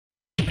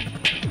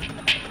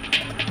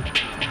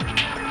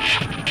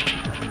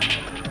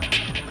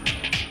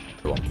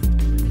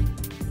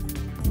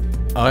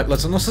Alright,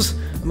 let's announce this.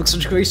 I'm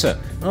Tuscan Racer,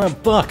 and I'm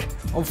back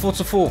on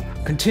Forza 4,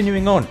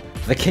 continuing on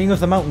the King of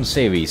the Mountain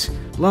series.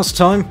 Last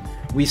time,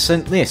 we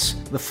sent this,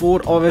 the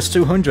Ford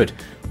RS200,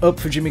 up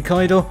Fujimi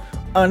Kaido,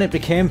 and it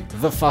became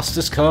the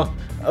fastest car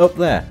up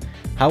there.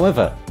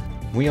 However,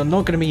 we are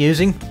not going to be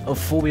using a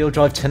four-wheel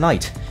drive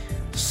tonight.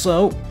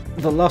 So,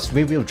 the last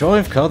rear-wheel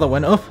drive car that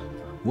went up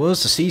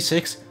was the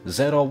C6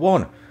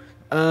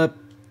 ZR1,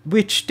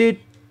 which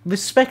did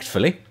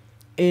respectfully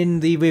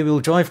in the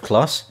rear-wheel drive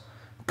class.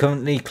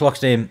 Currently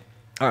clocked in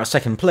at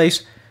second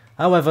place.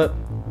 However,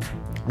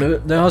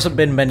 there hasn't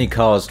been many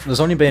cars. There's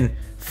only been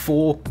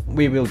 4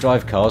 rear-wheel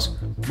drive cars.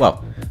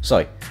 Well,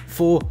 sorry,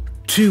 4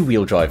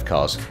 two-wheel drive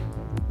cars.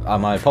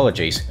 My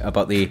apologies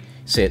about the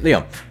Seat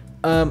Leon.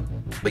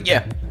 But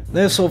yeah,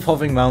 they're sort of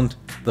hovering around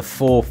the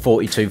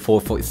 442,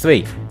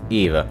 443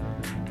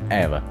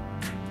 area.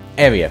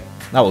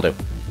 That will do.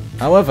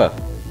 However,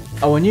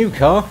 our new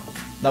car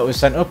that was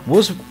sent up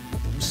was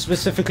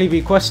specifically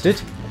requested,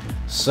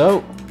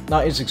 so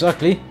that is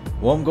exactly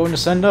what I'm going to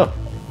send up,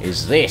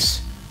 is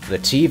this, the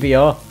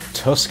TVR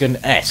Tuscan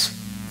S.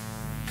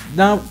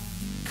 Now,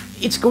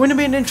 it's going to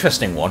be an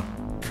interesting one,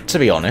 to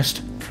be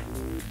honest.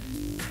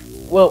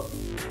 Well,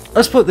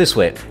 let's put it this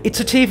way, it's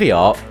a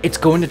TVR, it's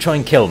going to try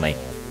and kill me.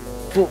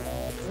 But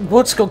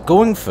what's got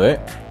going for it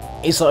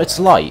is that it's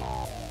light,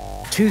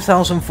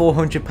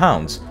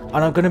 £2,400, and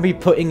I'm going to be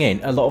putting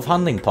in a lot of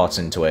handling parts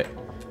into it.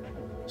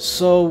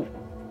 So,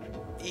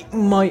 it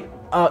might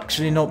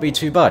actually not be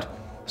too bad.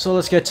 So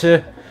let's get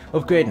to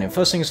upgrading it.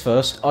 First things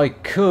first, I'm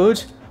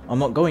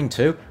not going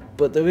to,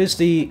 but there is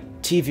the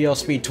TVR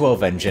Speed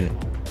 12 engine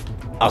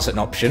as an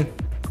option,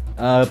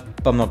 but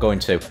I'm not going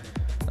to.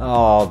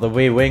 Oh, the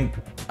rear wing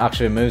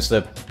actually removes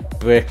the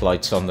brake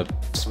lights on the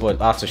sport.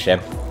 That's a shame,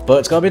 but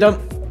it's gotta be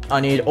done. I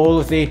need all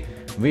of the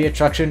rear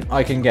traction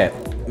I can get.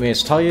 Rear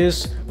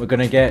tyres, we're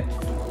gonna get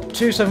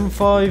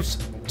 275s,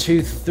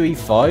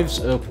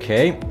 235s,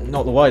 okay,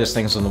 not the widest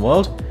things in the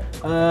world.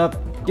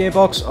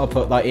 Gearbox, I'll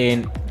put that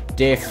in.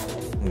 Diff,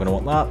 I'm gonna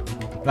want that.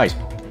 Right.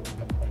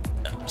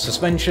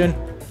 Suspension,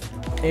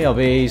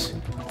 ARBs,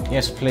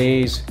 yes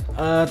please.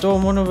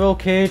 Don't want a roll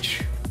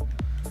cage.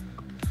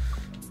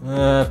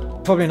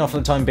 Probably not for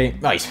the time being.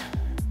 Right.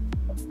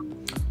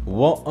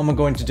 What am I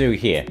going to do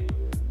here?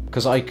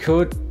 Because I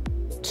could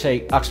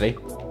take... Actually.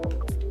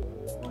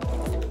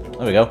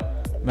 There we go.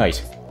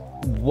 Right.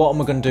 What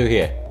am I going to do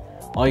here?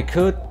 I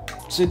could...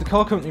 See, the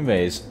car currently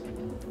weighs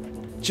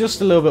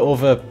just a little bit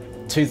over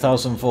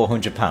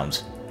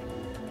 £2,400.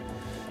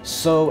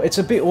 So it's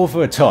a bit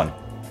over a ton.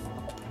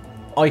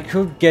 I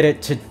could get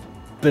it to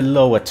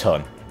below a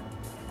ton.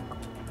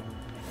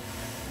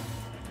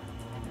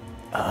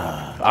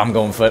 I'm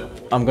going for it.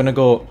 I'm going to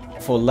go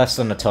for less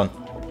than a ton.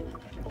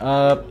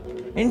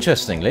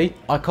 Interestingly,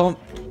 I can't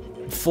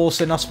force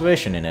an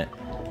aspiration in it.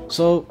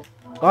 So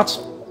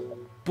that's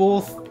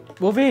both...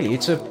 Well, really,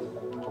 it's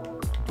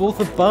both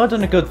a bad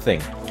and a good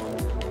thing.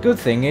 Good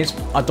thing is,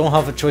 I don't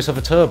have a choice of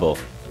a turbo.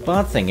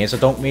 Bad thing is, I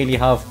don't really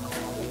have...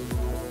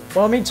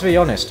 Well, I mean, to be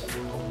honest,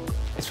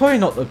 it's probably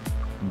not the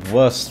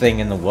worst thing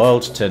in the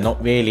world to not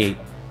really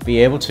be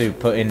able to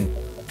put in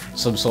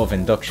some sort of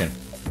induction.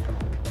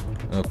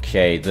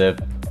 Okay, the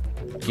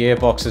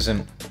gearbox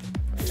isn't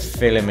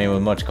filling me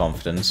with much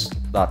confidence.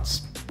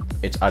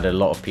 It's added a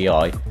lot of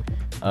PI.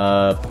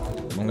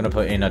 I'm gonna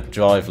put in a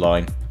drive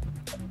line.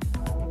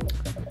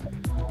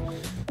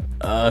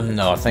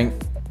 No, I think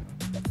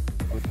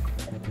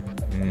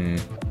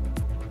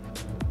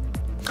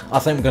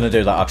I'm gonna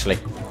do that actually.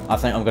 I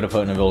think I'm going to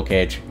put in a roll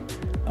cage.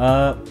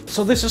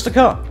 So this is the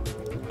car.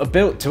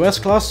 Built to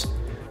S-Class.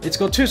 It's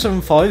got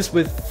 275s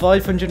with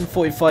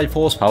 545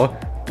 horsepower,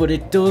 but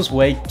it does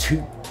weigh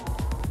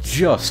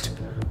just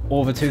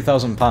over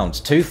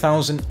 £2,000.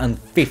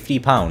 2,050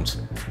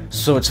 pounds.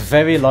 So it's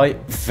very light,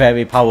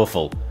 very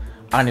powerful.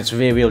 And it's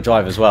rear-wheel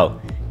drive as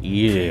well.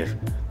 Yeah.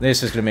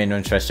 This is going to be an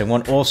interesting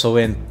one. Also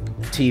in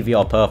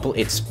TVR purple.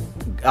 It's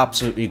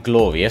absolutely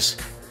glorious.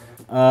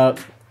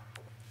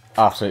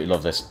 Absolutely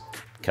love this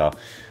car.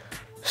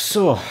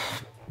 So,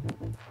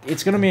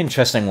 it's going to be an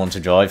interesting one to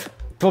drive.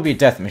 Probably a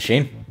death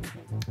machine.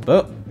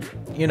 But,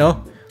 you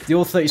know, the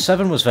old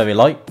 37 was very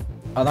light,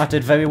 and that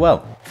did very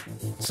well.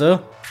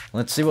 So,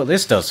 let's see what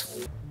this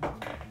does.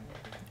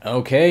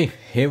 Okay,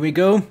 here we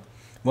go.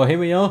 Well, here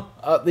we are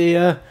at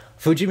the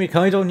Fujimi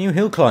Kaido New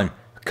Hill Climb.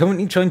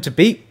 Currently trying to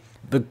beat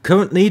the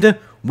current leader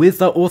with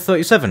that old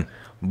 37.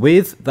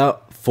 With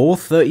that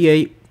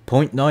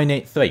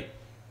 438.983.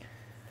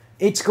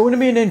 It's going to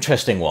be an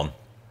interesting one.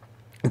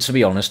 To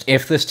be honest,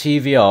 if this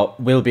TVR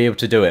will be able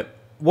to do it,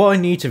 what I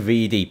need to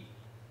really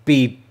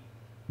be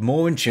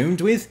more in tune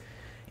with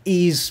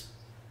is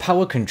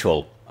power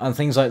control and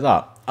things like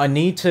that. I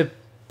need to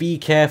be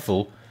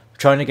careful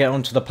trying to get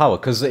onto the power,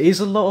 because there is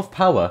a lot of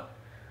power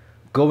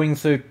going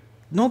through,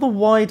 not the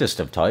widest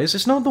of tyres,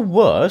 it's not the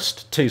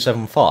worst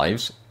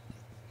 275s,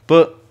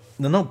 but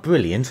they're not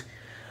brilliant,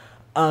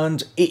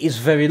 and it is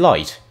very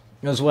light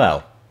as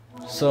well.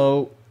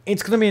 So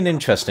it's going to be an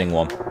interesting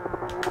one.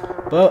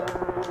 But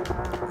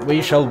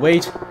we shall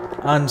wait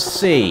and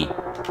see.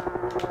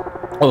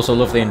 Also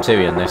love the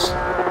interior in this.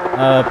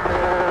 Oh.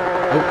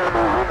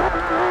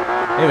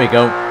 Here we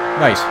go.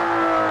 Right.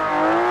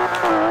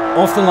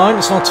 Off the line,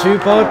 it's not too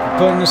bad,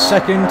 but in a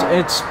second,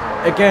 it's,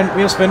 again,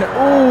 wheel spin.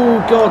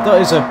 Oh, God,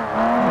 that is a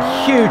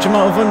huge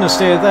amount of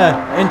understeer there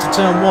into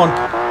turn 1.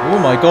 Oh,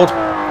 my God.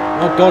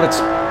 Oh, God, it's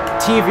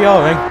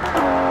TVRing.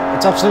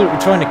 It's absolutely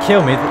trying to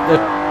kill me. The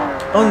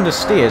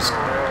understeer is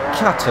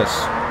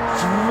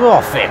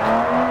catastrophic.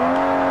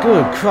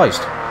 Good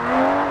Christ.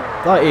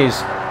 That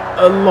is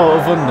a lot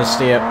of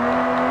understeer.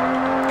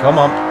 Come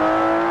on.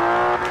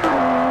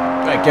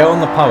 Right, get on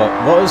the power.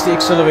 What is the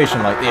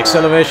acceleration like? The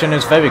acceleration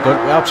is very good.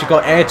 We actually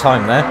got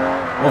airtime there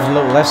over the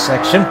little S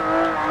section.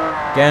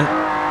 Again,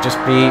 just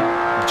be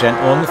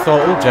gentle on the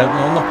throttle, gentle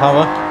on the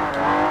power.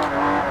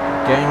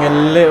 Getting a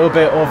little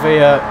bit of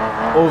a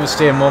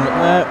oversteer moment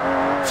there.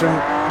 From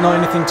not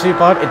anything too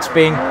bad. It's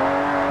being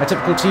a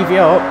typical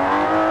TVR.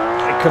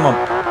 Right, come on.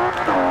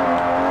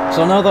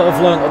 So now that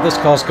I've learned that this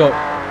car's got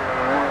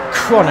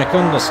chronic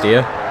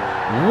understeer.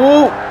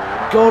 Whoa!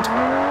 God!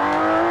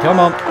 Come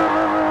on.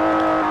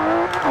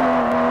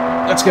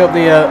 Let's get up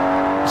the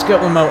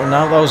mountain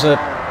now. That was a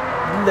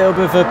little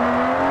bit of a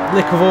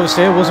lick of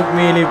oversteer. Wasn't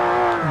really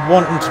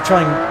wanting to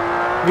try and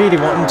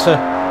wanting to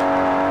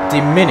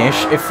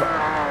diminish if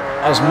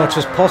as much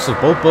as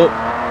possible, but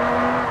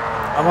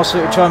I'm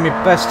absolutely trying my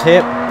best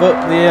here.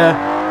 But the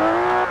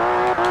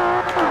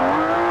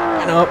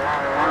you know,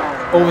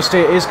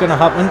 oversteer is going to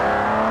happen.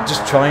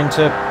 Just trying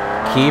to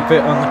keep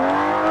it on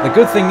the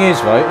good thing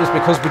is, right, is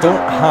because we don't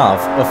have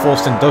a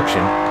forced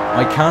induction,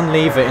 I can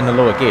leave it in the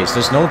lower gears.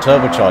 There's no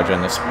turbocharger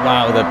in this.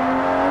 Wow, the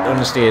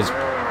understeer is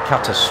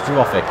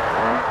catastrophic.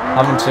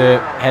 Having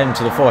to head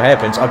into the 4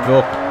 hairpins, I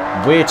broke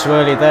way too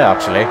early there,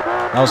 actually.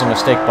 That was a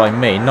mistake by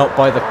me, not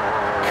by the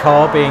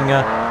car being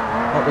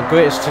not the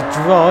greatest to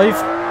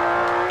drive.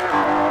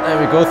 There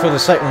we go, through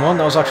the second one.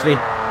 That was actually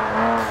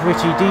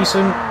pretty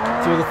decent.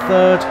 Through the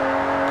third.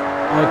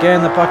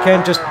 Again, the back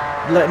end just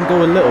letting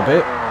go a little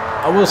bit.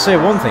 I will say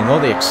one thing though,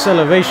 the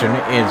acceleration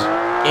is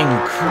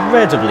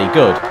incredibly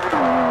good.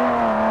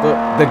 But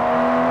the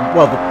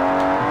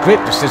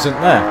grip just isn't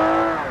there.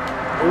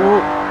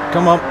 Oh,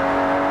 come on.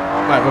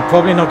 Right, we're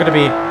probably not going to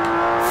be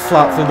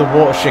flat through the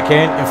water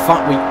chicane. In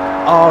fact, we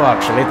are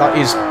actually. That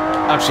is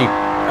actually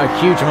a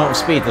huge amount of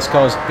speed this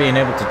car is being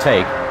able to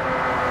take.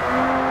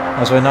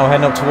 As we're now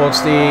heading up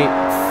towards the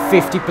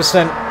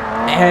 50%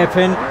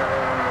 hairpin,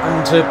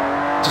 and to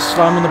just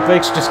slam on the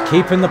brakes, just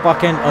keeping the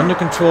back end under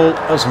control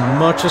as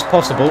much as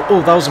possible.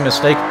 Oh, that was a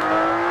mistake.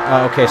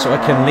 Okay, so I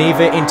can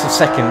leave it into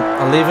second.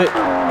 I'll leave it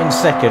in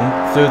second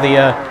through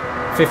the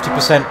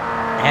 50%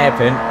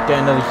 hairpin,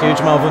 getting a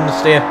huge amount of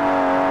understeer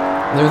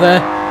through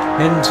there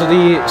into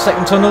the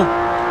second tunnel.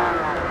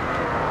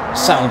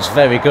 Sounds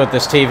very good,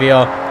 this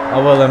TVR, I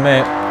will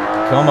admit.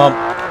 Come on,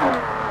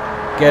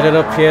 get it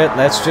up here.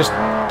 Let's just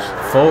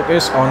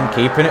focus on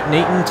keeping it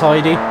neat and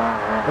tidy.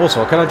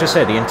 Also, can I just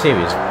say the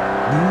interior is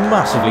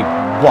massively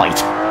white.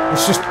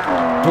 It's just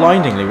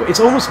blindingly white. It's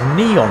almost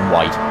neon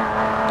white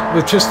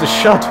with just the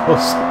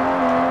shadows.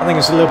 I think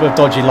it's a little bit of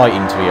dodgy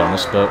lighting, to be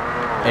honest, but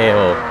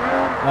hey-ho.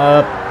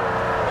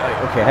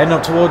 Okay, heading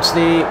up towards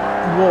the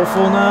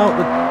waterfall now.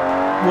 The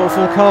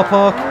waterfall car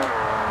park.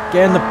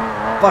 Again, the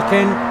back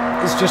end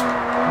is just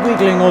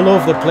wiggling all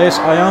over the place.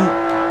 I am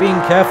being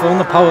careful on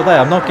the power there.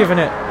 I'm not giving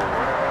it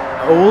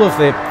all of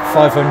the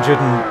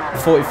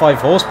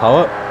 545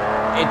 horsepower.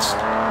 It's,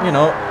 you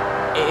know,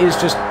 it is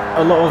just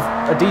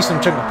a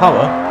decent chunk of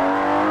power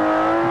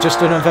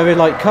just in a very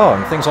light car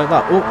and things like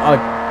that. Oh, I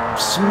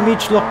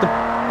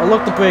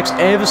locked the brakes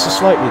ever so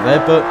slightly there,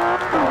 but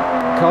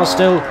car's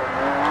still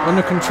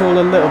under control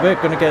a little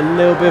bit. Gonna get a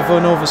little bit of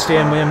an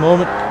oversteer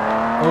moment,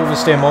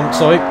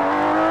 sorry.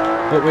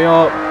 But we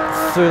are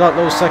through that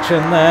little section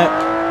there.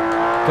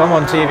 Come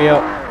on,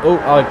 TVR. Oh,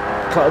 I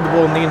clattered the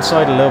ball on the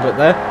inside a little bit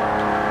there.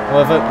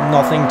 However,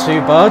 nothing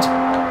too bad.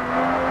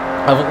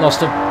 I haven't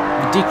lost a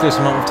ridiculous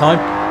amount of time.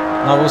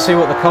 Now we'll see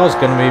what the car's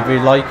going to be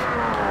like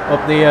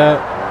up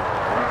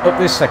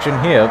this section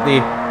here, up the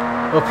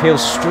uphill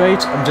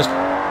straight. I'm just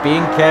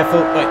being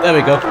careful. Right, there we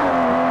go.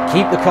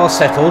 Keep the car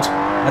settled,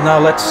 and now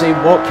let's see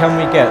what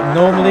can we get.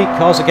 Normally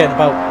cars are getting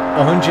about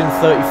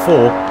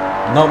 134,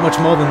 not much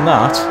more than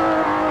that.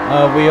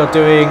 We are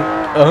doing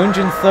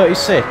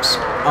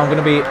 136. I'm going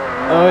to be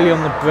early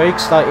on the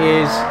brakes. That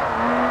is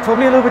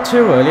probably a little bit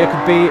too early. I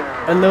could be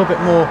a little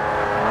bit more,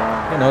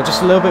 you know,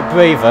 just a little bit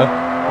braver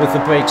with the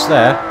brakes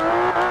there.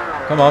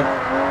 Come on,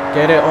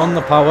 get it on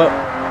the power.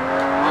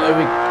 There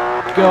we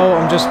go.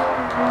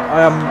 I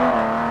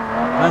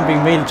am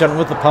being really gentle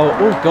with the power.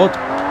 Oh God,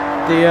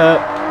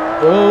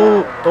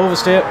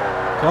 oversteer.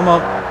 Come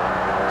on,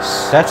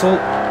 settle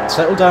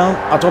down.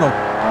 I don't know.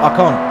 I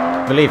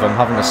can't believe I'm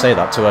having to say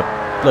that to a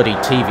bloody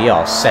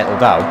TVR. Settle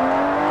down,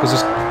 because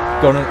it's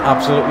going to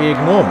absolutely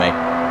ignore me.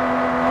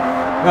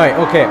 Right.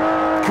 Okay.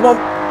 Come on,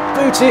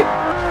 boot it.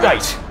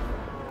 Right.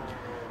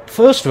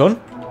 First run,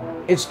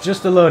 it's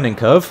just a learning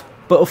curve.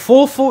 But a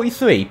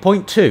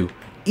 443.2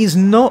 is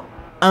not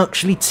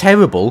actually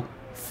terrible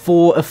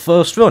for a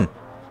first run.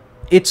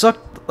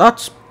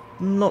 That's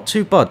not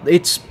too bad.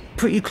 It's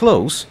pretty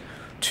close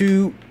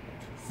to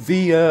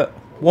the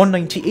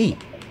 190E.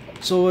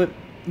 So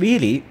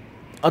really,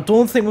 I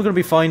don't think we're going to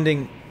be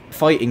fighting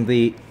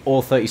the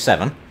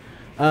All-37.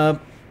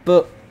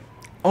 But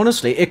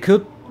honestly, it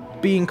could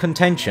be in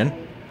contention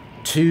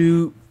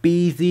to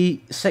be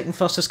the second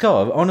fastest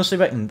car. I honestly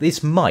reckon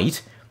this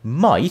might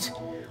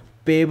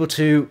be able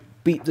to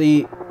beat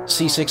the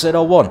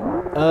C6ZR1.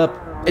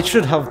 It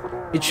should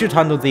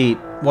handle the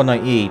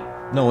 190E,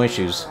 no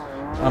issues.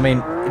 I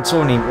mean, it's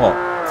only, what,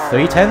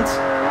 3/10?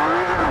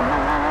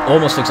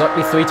 Almost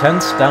exactly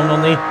 3/10 down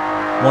on the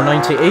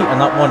 190E,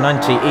 and that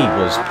 190E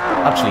was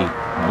actually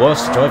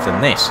worse to drive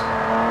than this.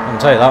 I can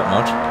tell you that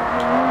much.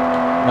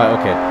 Right,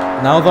 okay.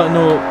 Now that I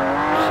know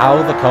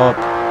how the car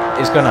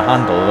is going to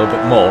handle a little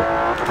bit more,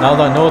 now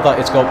that I know that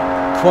it's got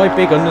quite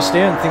big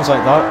understeer and things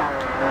like that,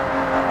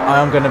 I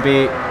am going to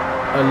be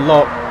a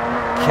lot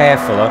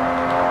carefuler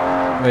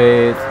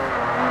with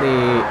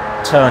the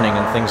turning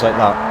and things like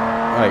that.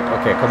 Right,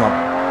 okay, come on.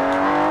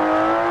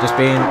 Just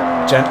being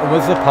gentle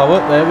with the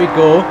power. There we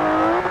go.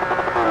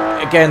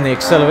 Again, the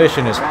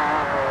acceleration is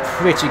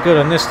pretty good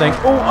on this thing.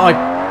 Oh, I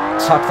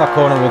tapped that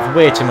corner with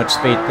way too much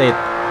speed.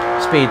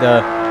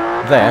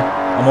 There.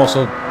 I'm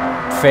also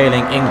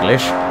failing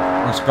English.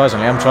 And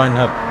surprisingly, I'm trying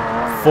to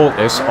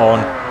focus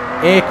on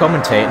A,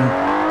 commentating,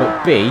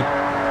 but B,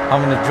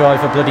 having to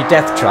drive a bloody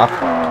death trap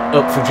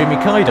up Fujimi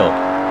Kaido.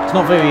 It's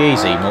not very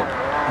easy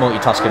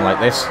multitasking like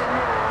this.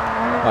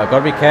 Right,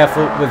 gotta be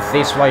careful with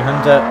this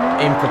right-hander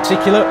in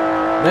particular.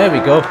 There we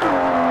go.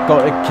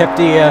 Kept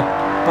the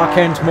back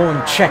end more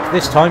in check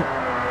this time.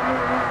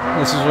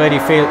 This is already a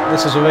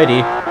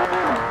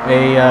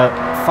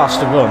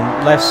faster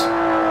run. Less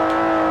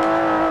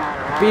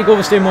big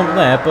oversteer moment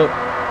there, but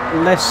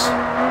less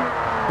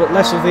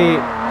of the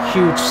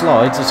huge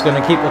slides. It's going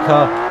to keep the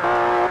car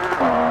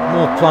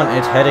more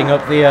planted, heading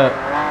up the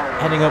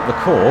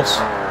course.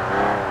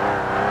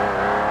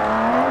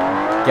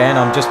 Again,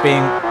 I'm just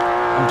being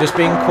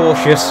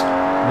cautious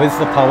with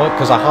the power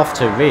because I have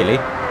to, really.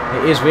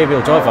 It is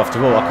rear-wheel drive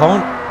after all. I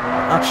can't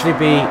actually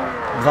be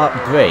that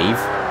brave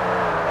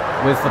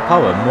with the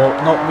power.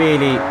 Not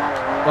really.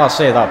 Well, I'll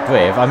say that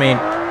brave. I mean,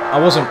 I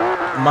wasn't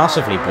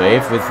massively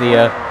brave with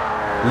the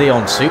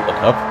Leon Super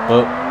Cup,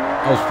 but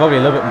I was probably a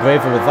little bit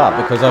braver with that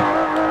because I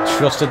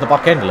trusted the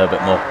back end a little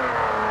bit more.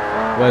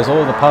 Whereas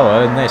all the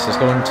power in this is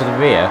going to the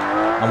rear,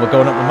 and we're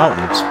going up the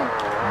mountains.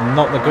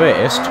 Not the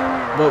greatest,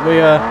 but we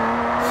are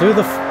through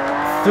the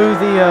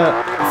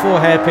 4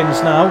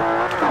 hairpins now.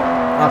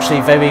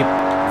 Actually, very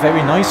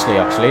nicely.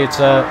 Actually, it's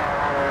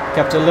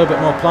kept it a little bit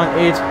more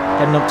planted,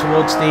 heading up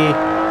towards the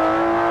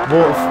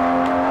water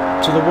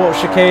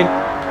chicane.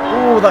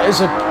 Oh, that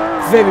is a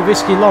very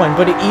risky line,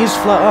 but it is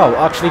flat out,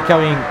 actually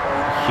carrying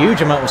a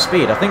huge amount of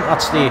speed. I think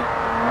that's the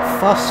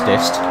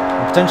fastest,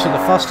 potentially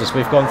the fastest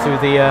we've gone through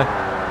the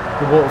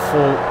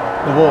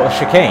water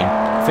chicane.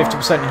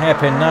 50%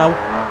 hairpin now.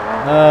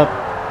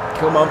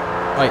 Come on.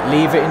 Right,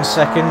 leave it in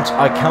second.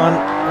 I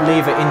can't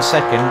leave it in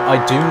second. I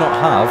do not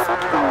have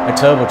a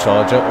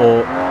turbocharger,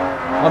 or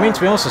I mean, to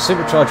be honest, a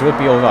supercharger would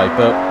be alright,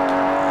 but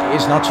it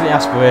is naturally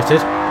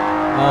aspirated.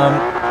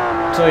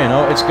 So you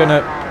know, it's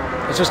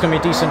just gonna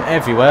be decent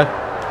everywhere.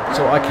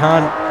 So I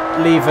can't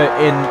leave it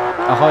in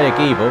a higher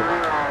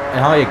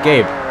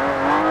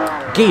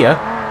gear.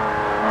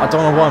 I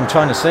don't know what I'm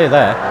trying to say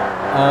there.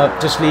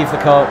 Just leave the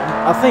car.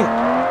 I think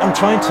I'm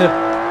trying to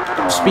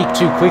speak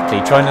too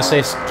quickly, trying to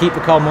say keep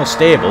the car more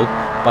stable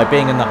by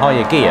being in the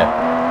higher gear.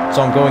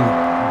 So I'm going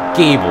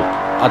gable.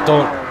 I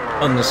don't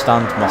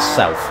understand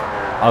myself.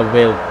 I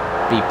will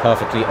be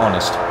perfectly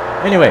honest.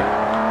 Anyway,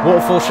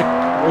 waterfall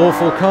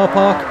car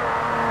park.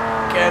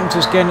 Again,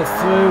 just getting it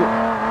through.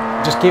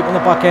 Just keeping the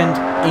back end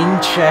in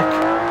check.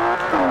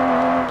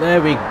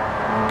 There we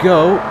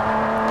go.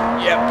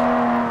 Yep,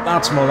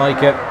 that's more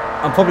like it.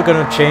 I'm probably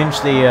going to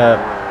change the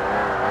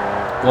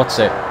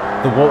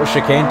the water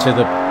chicane to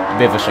the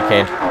river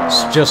chicane,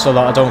 just so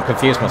that I don't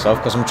confuse myself,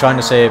 because I'm trying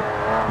to say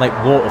like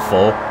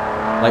waterfall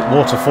and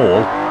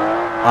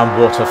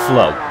water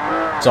flow.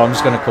 So I'm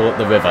just going to call it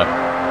the river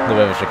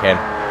chicane.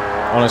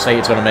 Honestly,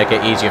 it's going to make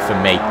it easier for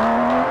me.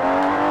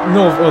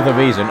 No other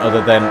reason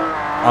other than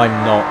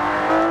I'm not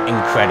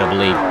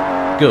incredibly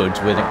good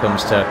when it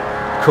comes to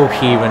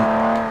coherent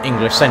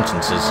English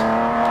sentences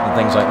and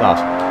things like that.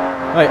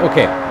 Right,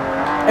 okay.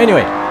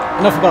 Anyway,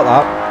 enough about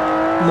that.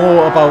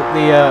 More about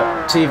the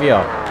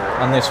TVR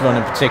and this run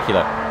in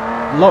particular.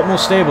 A lot more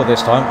stable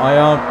this time. I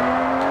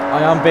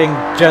am being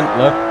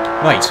gentler.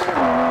 Right,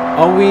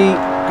 are we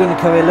going to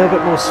carry a little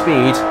bit more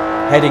speed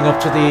heading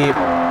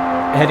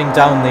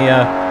down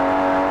the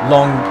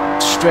long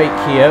straight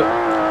here?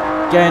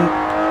 Again,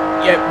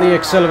 yep, the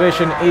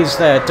acceleration is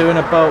there, doing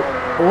about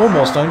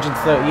almost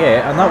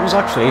 138, and that was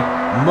actually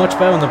much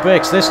better on the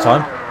brakes this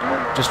time.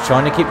 Just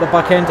trying to keep the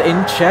back end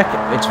in check.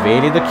 It's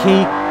really the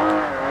key.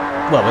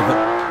 Well, with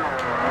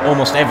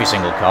almost every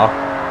single car.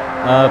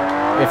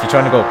 If you're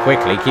trying to go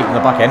quickly, keeping the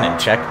back end in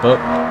check, but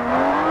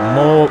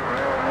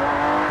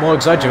more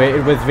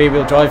exaggerated with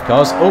rear-wheel drive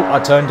cars. Oh, I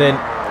turned in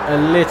a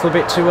little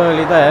bit too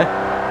early there.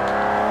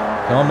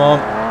 Come on.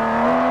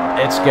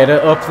 Let's get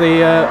it up the,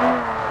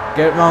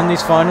 get around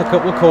these final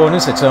couple of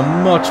corners. It's a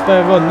much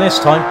better run this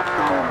time.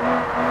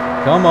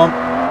 Come on.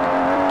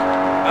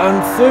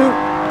 And through.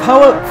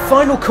 Power,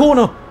 final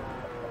corner.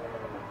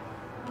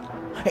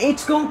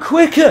 It's gone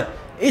quicker.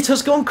 It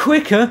has gone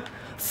quicker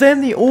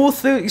than the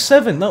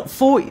R37. That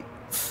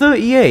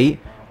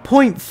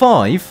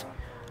 38.5.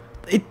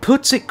 It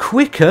puts it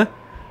quicker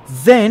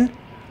than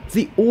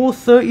the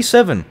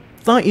R37.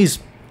 That is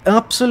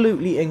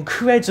absolutely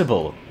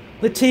incredible.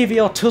 The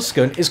TVR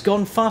Tuscan is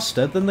gone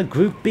faster than the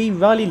Group B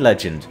Rally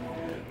Legend.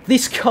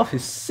 This car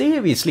is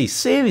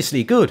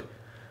seriously good.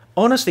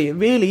 Honestly, it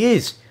really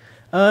is.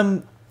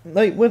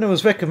 Like, when it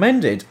was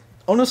recommended,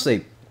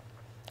 honestly,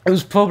 it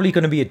was probably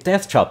going to be a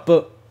death trap,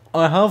 but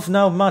I have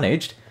now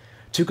managed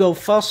to go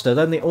faster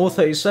than the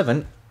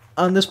R37,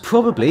 and there's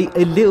probably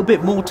a little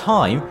bit more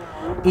time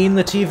in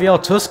the TVR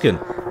Tuscan.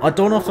 I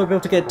don't know if I'll be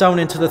able to get down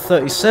into the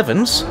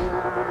 37s,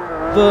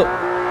 but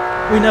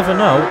we never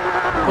know.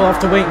 We'll have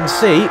to wait and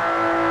see.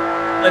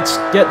 Let's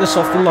get this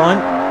off the line.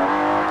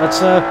 Let's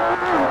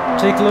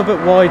take a little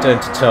bit wider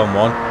into turn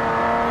 1.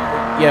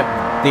 Yep,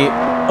 the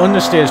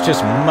understeer is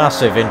just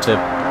massive into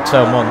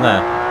turn 1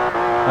 there.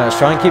 Let's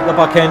try and keep the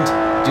back end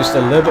just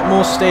a little bit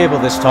more stable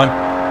this time.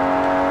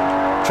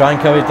 Try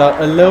and carry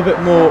that a little bit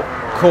more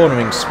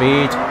cornering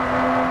speed.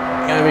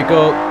 There we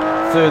go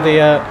through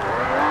the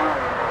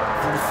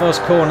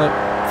first corner,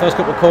 first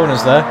couple of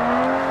corners there,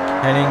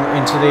 heading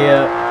into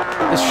the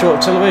this short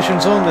acceleration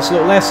zone. This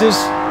little S's.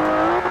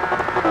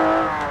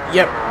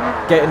 Yep,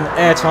 getting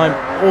airtime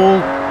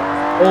all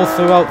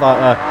throughout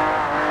that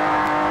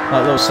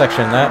that little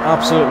section there.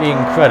 Absolutely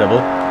incredible.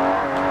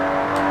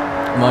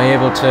 Am I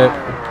able to...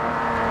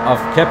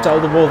 I've kept out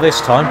of the wall this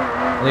time.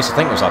 At least I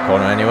think it was that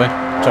corner anyway.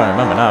 I'm trying to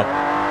remember now.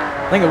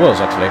 I think it was,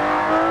 actually.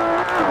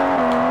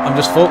 I'm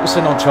just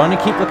focusing on trying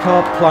to keep the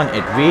car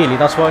planted. Really,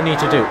 that's what I need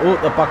to do. Oh,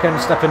 the back end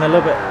stepping a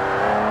little bit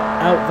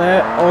out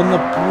there on the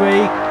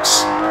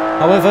brakes.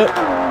 However,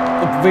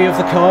 the rear of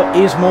the car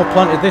is more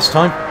planted this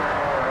time.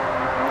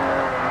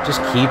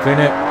 Just keeping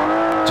it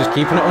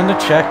under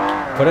check.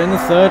 Put it in the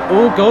third.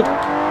 Oh, God.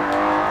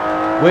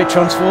 Weight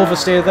transfer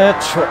oversteer there.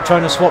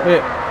 Trying to swap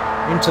it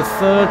into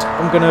third.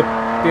 I'm going to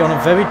be on a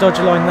very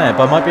dodgy line there,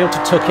 but I might be able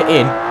to tuck it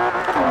in.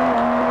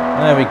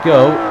 There we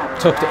go.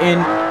 Tucked it in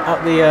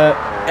at the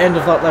end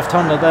of that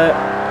left-hander there.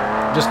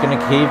 Just going to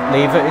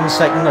leave it in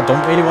second. I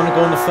don't really want to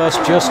go in the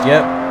first just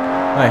yet.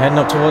 Right, heading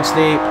up towards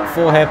the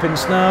 4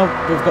 hairpins now.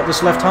 We've got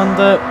this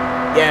left-hander.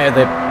 Yeah,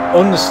 the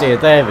understeer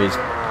there is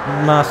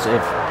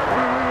massive.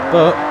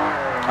 But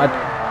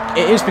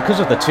it is because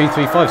of the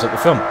 235s at the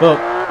front, but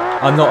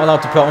I'm not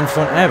allowed to put on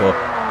front aero.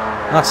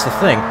 That's the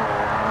thing.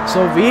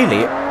 So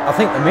really, I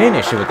think the main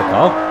issue with the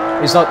car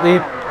is that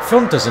the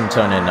front doesn't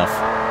turn enough.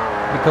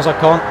 Because I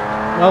can't...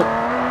 Well,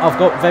 I've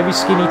got very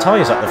skinny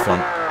tyres at the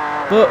front.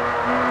 But,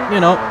 you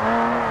know,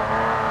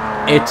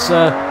 it's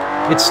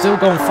still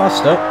going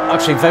faster.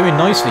 Actually, very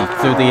nicely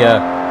through the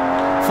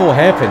 4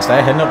 hairpins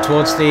there, heading up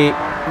towards the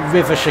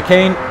river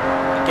chicane.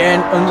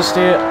 Again,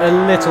 understeer a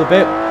little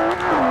bit.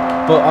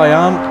 But I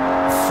am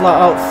flat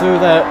out through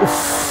there.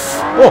 Oof.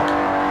 Oh,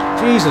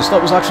 Jesus,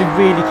 that was actually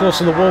really close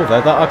to the wall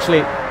there. That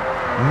actually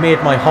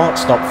made my heart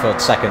stop for a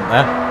second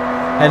there.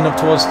 Heading up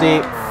towards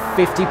the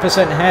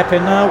 50%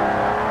 hairpin now.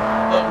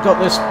 Got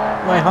this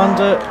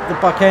right-hander, the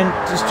back end.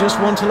 Just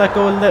want to let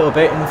go a little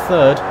bit in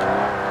third.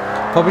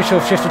 Probably should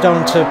have shifted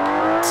down to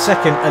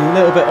second a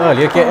little bit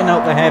earlier. Getting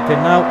out the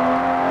hairpin now.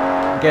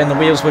 Again, the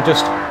wheels were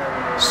just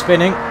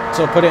spinning.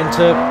 So put it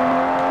into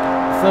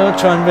third,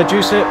 try and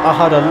reduce it. I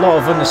had a lot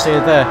of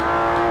understeer there.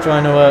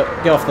 Trying to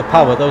get off the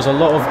power. There was a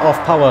lot of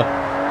off-power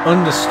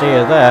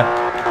understeer there.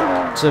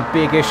 It's a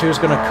big issue. It's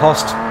going to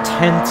cost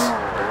tenths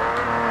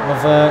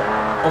of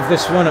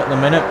this run at the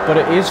minute, but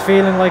it is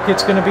feeling like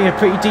it's going to be a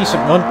pretty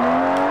decent run.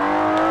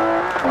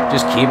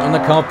 Just keeping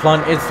the car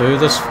planted through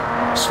the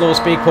slow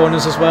speed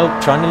corners as well,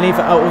 trying to leave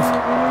it out of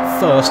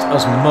first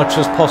as much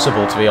as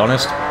possible, to be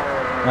honest.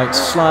 Like,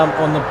 slam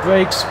on the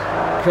brakes.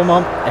 Come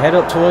on, head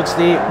up towards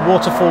the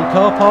waterfall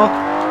car park.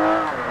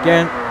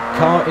 Again,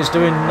 car is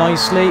doing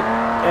nicely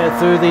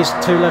through these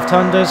 2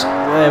 left-handers.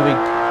 There we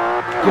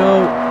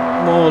go,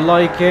 more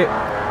like it.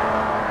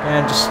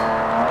 And just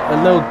a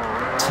little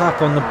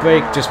tap on the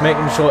brake, just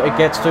making sure it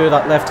gets through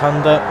that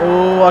left-hander.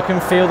 Oh, I can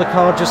feel the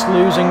car just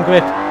losing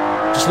grip,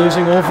 just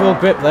losing overall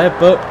grip there,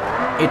 but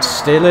it's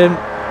still in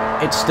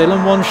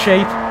one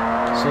shape.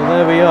 So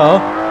there we are.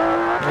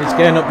 It's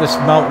getting up this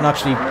mountain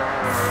actually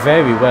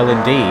very well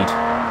indeed.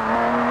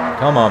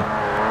 Come on,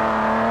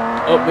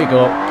 up we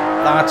go.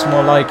 That's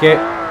more like it.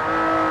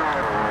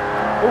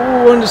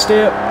 Oh,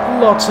 understeer,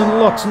 lots and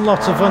lots and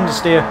lots of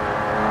understeer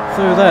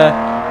through there,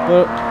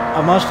 but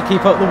I managed to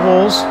keep out the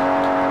walls.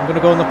 I'm going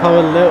to go on the power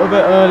a little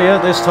bit earlier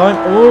this time.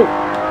 Oh,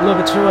 a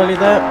little bit too early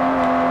there.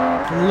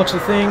 From the looks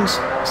of things,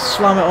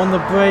 slam it on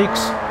the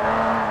brakes.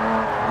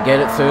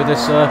 Get it through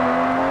this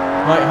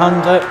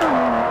right-hander.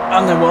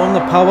 And then we're on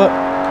the power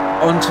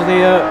onto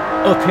the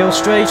uphill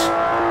straight.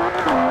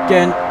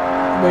 Again,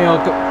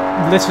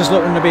 this is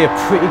looking to be a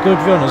pretty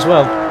good run as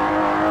well.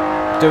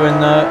 doing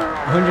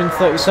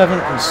 137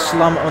 and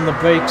slam it on the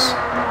brakes.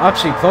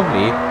 Actually,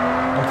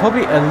 I'm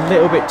probably a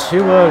little bit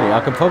too early.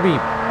 I could probably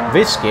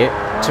risk it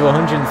to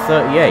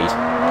 138.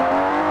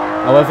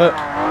 However,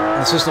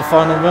 this is the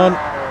final run.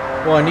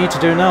 What I need to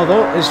do now,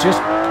 though, is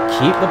just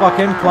keep the back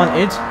end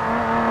planted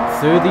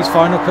through these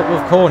final couple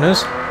of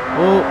corners.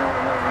 Oh,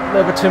 a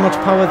little bit too much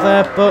power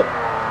there, but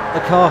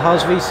the car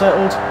has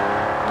resettled.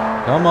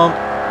 Come on.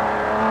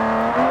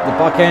 The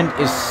back end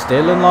is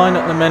still in line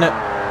at the minute.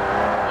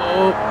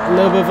 Oh, a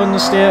little bit of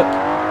understeer.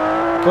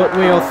 But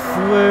we are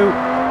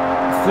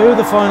through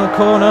the final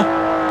corner.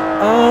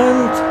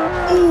 And...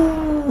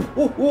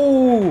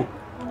 ooh,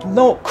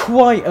 not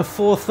quite a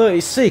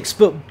 436,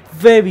 but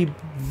very,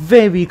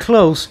 very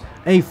close.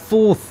 A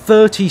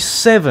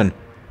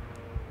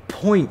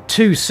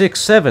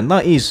 437.267.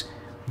 That is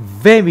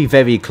very,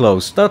 very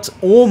close. That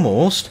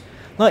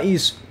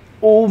is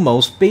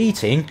almost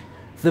beating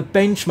the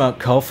benchmark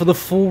car for the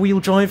four-wheel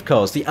drive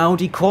cars, the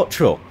Audi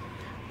Quattro.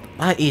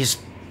 That is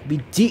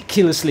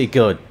ridiculously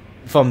good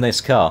from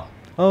this car.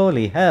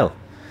 Holy hell.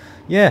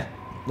 Yeah,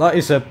 that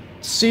is a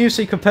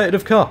seriously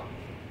competitive car.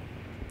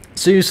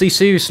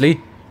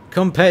 Seriously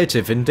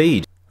competitive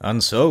indeed.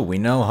 And so we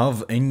now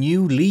have a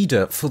new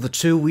leader for the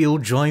two-wheel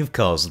drive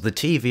cars, the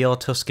TVR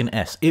Tuscan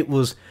S. It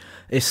was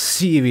a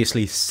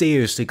seriously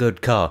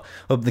good car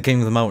up the King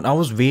of the Mountain. I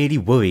was really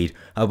worried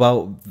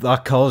about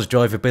that car's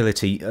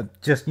drivability,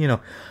 just, you know,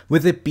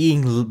 with it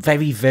being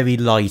very, very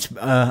light,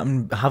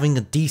 and having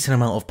a decent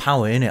amount of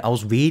power in it. I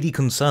was really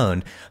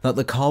concerned that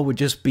the car would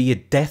just be a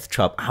death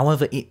trap.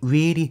 However, it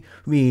really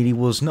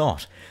was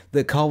not.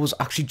 The car was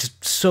actually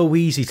just so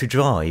easy to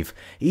drive,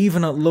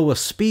 even at lower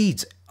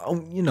speeds.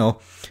 You know,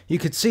 you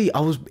could see I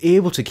was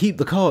able to keep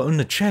the car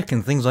under check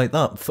and things like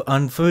that,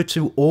 and for it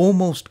to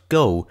almost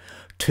go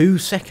 2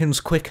 seconds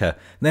quicker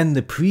than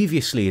the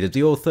previous leader,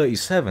 the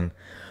 037.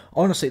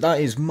 Honestly, that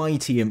is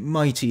mighty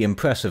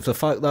impressive. The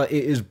fact that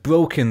it has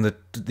broken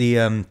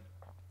the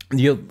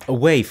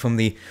away from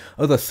the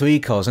other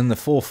three cars in the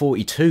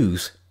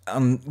 442s,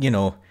 and you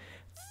know,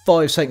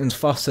 5 seconds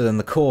faster than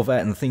the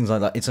Corvette and things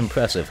like that. It's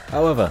impressive.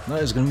 However,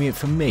 that is going to be it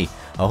from me.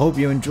 I hope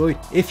you enjoyed.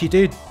 If you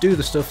did, do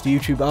the stuff the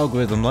YouTube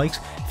algorithm likes.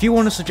 If you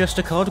want to suggest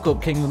a car to go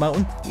up King of the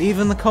Mountain, leave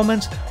in the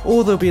comments,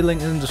 or there'll be a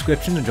link in the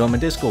description to join my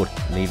Discord.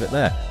 Leave it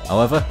there.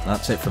 However,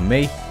 that's it from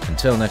me.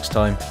 Until next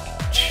time,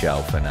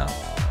 ciao for now.